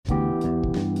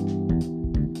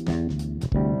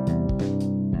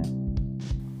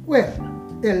Well,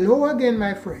 hello again,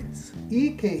 my friends.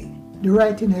 EK, the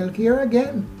Writing Elk here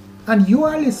again. And you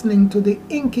are listening to the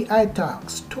Inky Eye Talk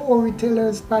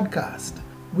Storytellers Podcast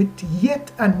with yet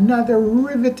another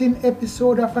riveting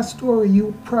episode of a story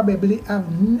you probably have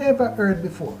never heard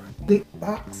before. The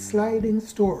backsliding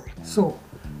story. So,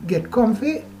 get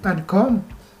comfy and come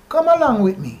along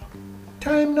with me.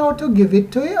 Time now to give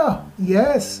it to you.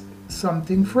 Yes,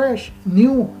 something fresh,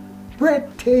 new,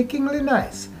 breathtakingly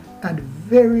nice, and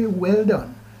very well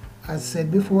done. As said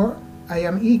before, I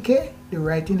am EK, the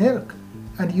Writing Elk.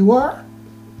 And you are?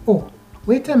 Oh,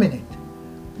 wait a minute.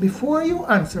 Before you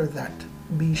answer that,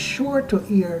 be sure to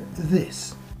hear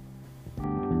this.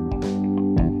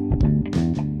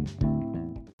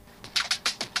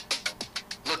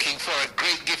 Looking for a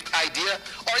great gift idea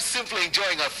or simply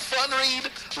enjoying a fun read?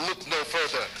 Look no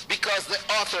further, because the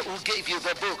author who gave you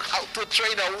the book, How to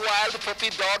Train a Wild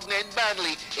Puppy Dog Named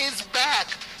Manly, is back.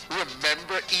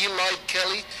 Remember Eloy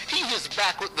Kelly? He is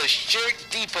back with the Shirt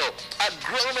Depot, a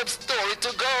grown-up story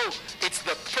to go. It's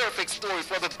the perfect story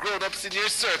for the grown-ups in your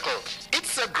circle.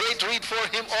 It's a great read for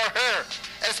him or her,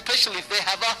 especially if they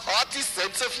have a hearty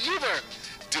sense of humor.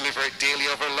 Deliver it daily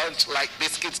over lunch like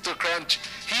biscuits to crunch.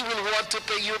 He will want to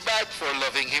pay you back for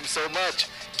loving him so much.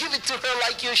 Give it to her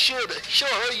like you should. Show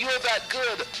her you're that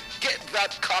good. Get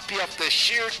that copy of the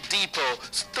Shirt Depot,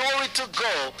 Story to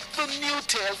Go, the new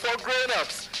tale for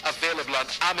grown-ups. Available on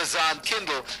Amazon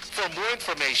Kindle. For more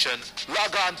information,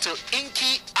 log on to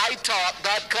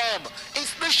inkyeyetalk.com.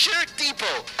 It's the Shirt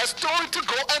Depot, a story to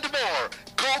go and more.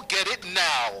 Go get it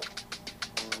now.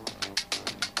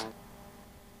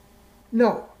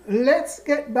 Now, let's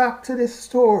get back to the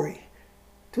story.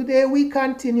 Today we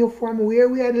continue from where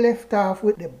we had left off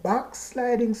with the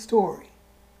backsliding story.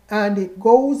 And it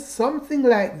goes something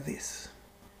like this.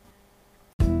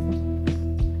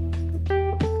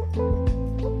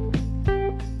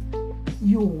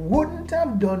 You wouldn't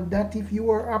have done that if you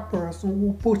were a person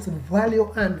who puts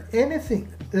value on anything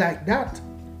like that.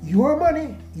 Your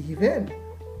money, even.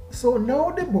 So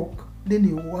now the book, the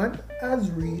new one,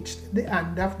 has reached the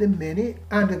end of the many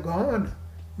and gone,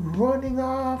 running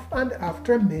off and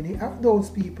after many of those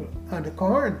people and the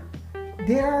corn.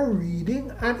 They are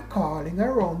reading and calling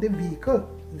around the vehicle,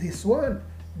 this one,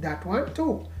 that one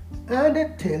too,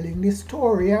 and telling the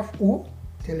story of who?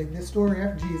 Telling the story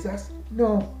of Jesus?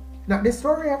 No, not the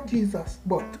story of Jesus,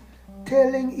 but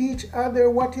telling each other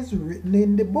what is written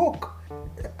in the book,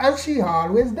 as she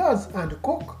always does, and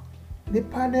cook. The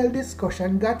panel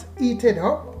discussion got heated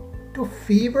up to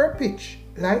fever pitch,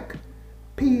 like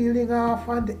peeling off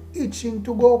and itching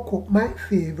to go cook my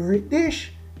favorite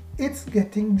dish. It's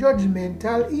getting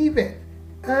judgmental even.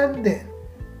 And then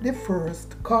the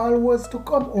first call was to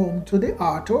come home to the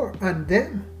author and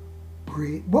them.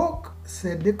 Great book,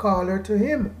 said the caller to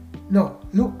him. Now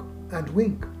look and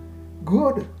wink.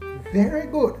 Good, very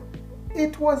good.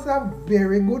 It was a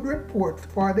very good report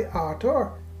for the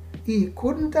author. He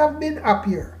couldn't have been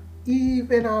happier,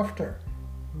 even after.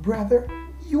 Brother,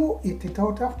 you hit it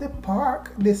out of the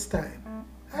park this time.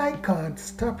 I can't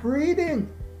stop reading.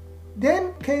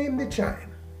 Then came the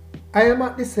chime. I am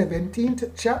at the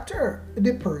 17th chapter,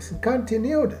 the person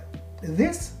continued.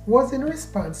 This was in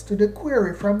response to the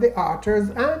query from the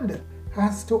author's end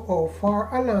as to how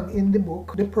far along in the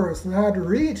book the person had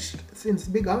reached since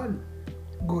begun.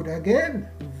 Good again,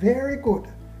 very good.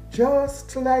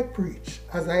 Just like preach,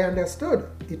 as I understood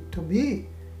it to be.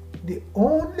 The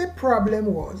only problem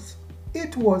was,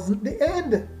 it wasn't the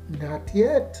end, not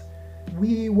yet.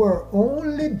 We were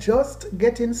only just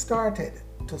getting started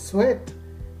to sweat.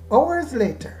 Hours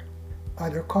later,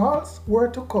 other calls were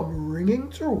to come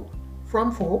ringing through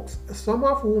from folks, some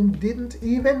of whom didn't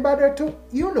even bother to,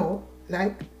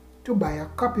 like to buy a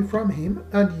copy from him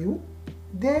and you.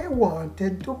 They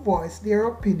wanted to voice their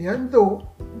opinion though,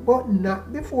 but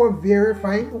not before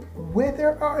verifying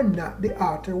whether or not the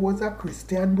author was a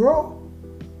Christian bro.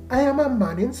 I am a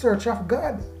man in search of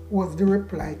God, was the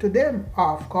reply to them,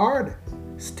 off guard.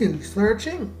 Still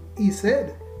searching, he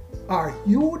said. Are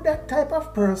you that type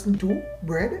of person too,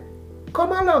 Bread?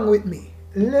 Come along with me.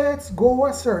 Let's go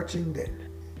a-searching then,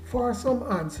 for some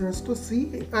answers to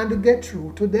see and get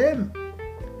through to them.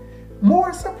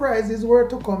 More surprises were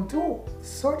to come too,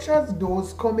 such as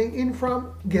those coming in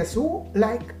from, guess who?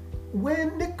 Like,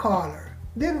 when the caller,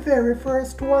 the very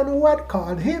first one who had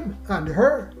called him and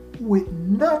her, with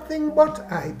nothing but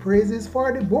high praises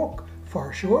for the book,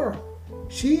 for sure.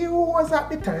 She who was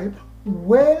at the time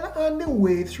well on the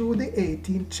way through the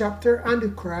 18th chapter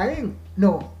and crying,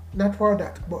 no, not for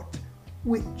that, but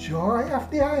with joy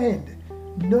of the end,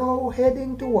 now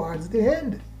heading towards the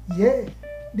end, yeah,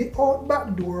 the out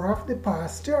back door of the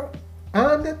pasture.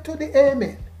 and to the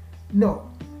amen.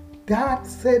 No, that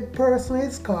said person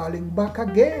is calling back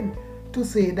again to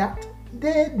say that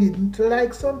they didn't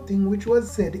like something which was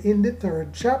said in the 3rd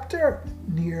chapter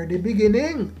near the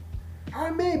beginning.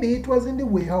 Or maybe it was in the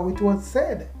way how it was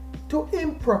said, to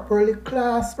improperly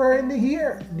clasp her in the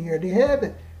ear near the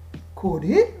head. Could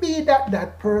it be that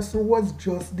that person was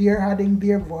just there adding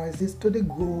their voices to the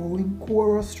growing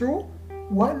chorus through?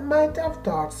 One might have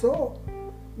thought so.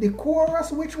 The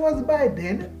chorus, which was by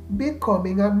then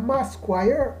becoming a mass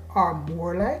choir, or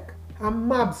more like a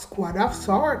mob squad of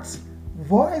sorts,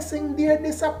 voicing their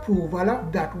disapproval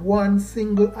of that one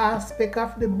single aspect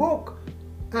of the book.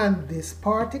 And this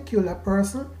particular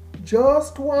person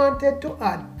just wanted to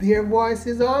add their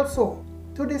voices also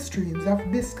to the streams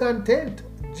of discontent,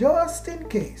 just in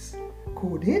case.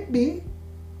 Could it be?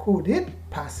 Could it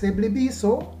possibly be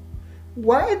so?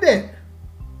 Why then?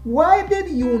 Why did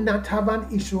you not have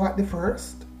an issue at the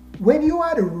first, when you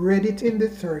had read it in the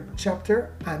 3rd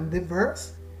chapter and the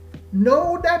verse?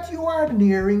 Now that you are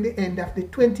nearing the end of the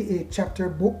 28th chapter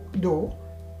book, though,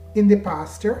 in the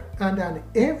pasture and on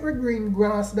every green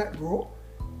grass that grow,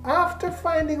 after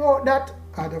finding out that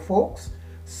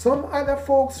some other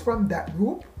folks from that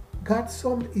group got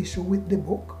some issue with the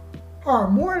book, or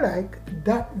more like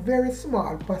that very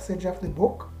small passage of the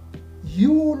book,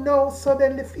 you now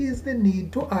suddenly feel the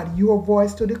need to add your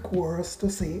voice to the chorus to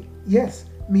say, yes,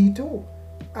 me too.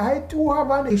 I too have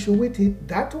an issue with it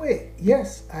that way.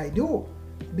 Yes, I do.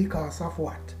 Because of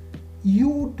what?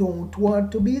 You don't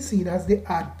want to be seen as the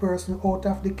odd person out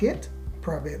of the kit?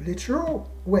 Probably true.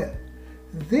 Well,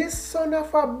 this son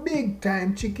of a big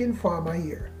time chicken farmer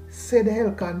here said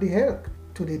elk on the elk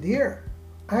to the deer.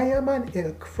 I am an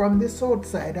elk from the south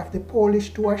side of the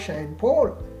Polish to a shine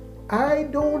pole. I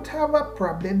don't have a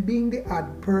problem being the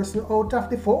odd person out of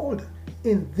the fold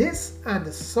in this and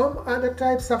some other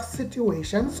types of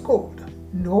situations called.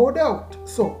 No doubt.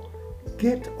 So,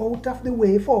 get out of the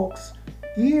way, folks.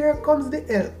 Here comes the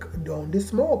elk down the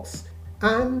smokes.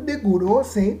 And the good old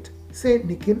Saint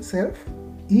Nick himself,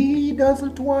 he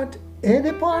doesn't want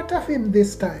any part of him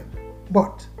this time.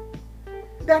 But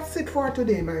that's it for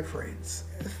today, my friends.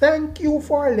 Thank you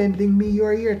for lending me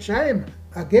your ear chime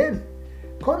again.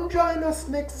 Come join us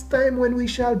next time when we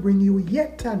shall bring you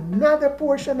yet another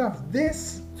portion of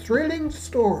this thrilling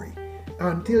story.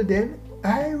 Until then,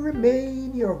 I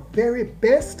remain your very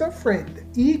best of friend,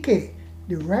 EK,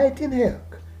 the Writing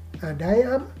Elk, and I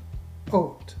am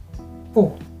out.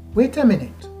 Oh, wait a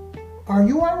minute. Are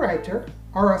you a writer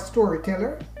or a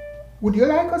storyteller? Would you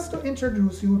like us to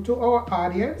introduce you to our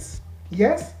audience?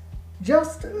 Yes?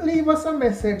 Just leave us a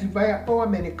message via our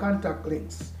many contact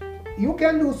links. You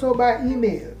can do so by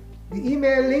email. The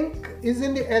email link is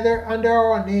in the header under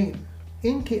our name,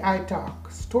 Inky I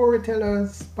Talk,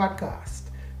 Storytellers Podcast.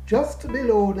 Just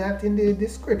below that in the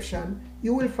description,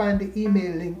 you will find the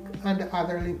email link and the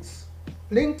other links.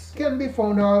 Links can be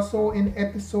found also in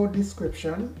episode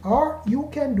description, or you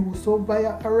can do so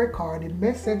via a recorded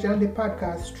message on the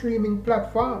podcast streaming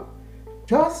platform.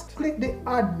 Just click the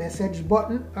add message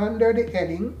button under the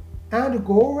heading and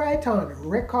go right on,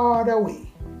 record away.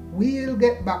 We'll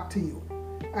get back to you.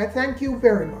 I thank you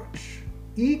very much.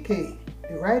 EK,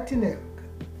 the Writing Elk.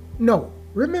 Now,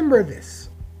 remember this.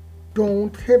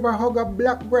 Don't ever hug a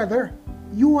black brother.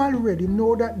 You already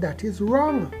know that that is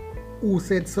wrong. Who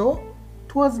said so?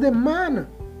 'Twas the man.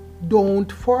 Don't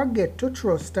forget to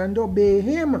trust and obey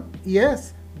him.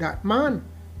 Yes, that man.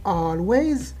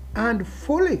 Always and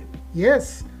fully.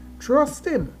 Yes, trust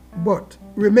him. But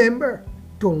remember,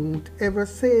 don't ever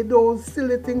say those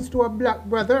silly things to a black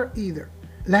brother either.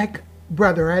 Like,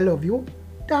 brother, I love you.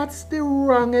 That's the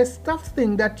wrongest of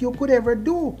thing that you could ever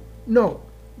do. No,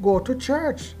 go to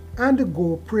church and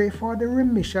go pray for the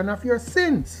remission of your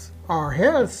sins. Or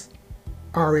else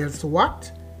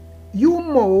what? You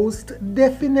most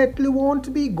definitely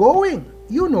won't be going,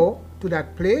 to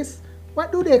that place.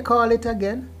 What do they call it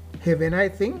again? Heaven, I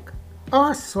think.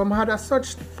 Or some other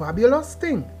such fabulous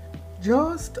thing.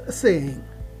 Just saying.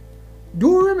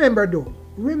 Do remember though,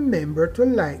 remember to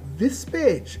like this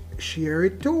page, share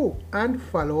it too, and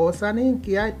follow us on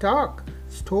Inky I Talk,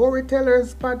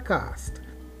 Storytellers Podcast.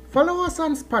 Follow us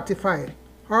on Spotify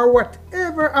or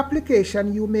whatever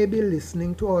application you may be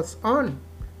listening to us on.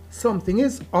 Something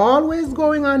is always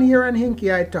going on here on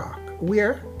Inky I Talk,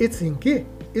 where it's inky,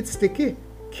 it's sticky,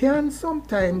 can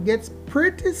sometimes get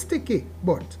pretty sticky,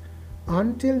 but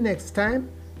until next time,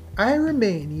 I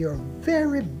remain your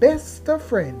very best of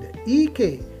friend,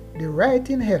 EK, the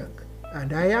Writing Elk,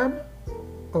 and I am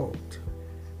out.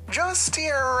 Just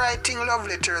here writing love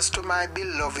letters to my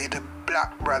beloved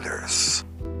black brothers.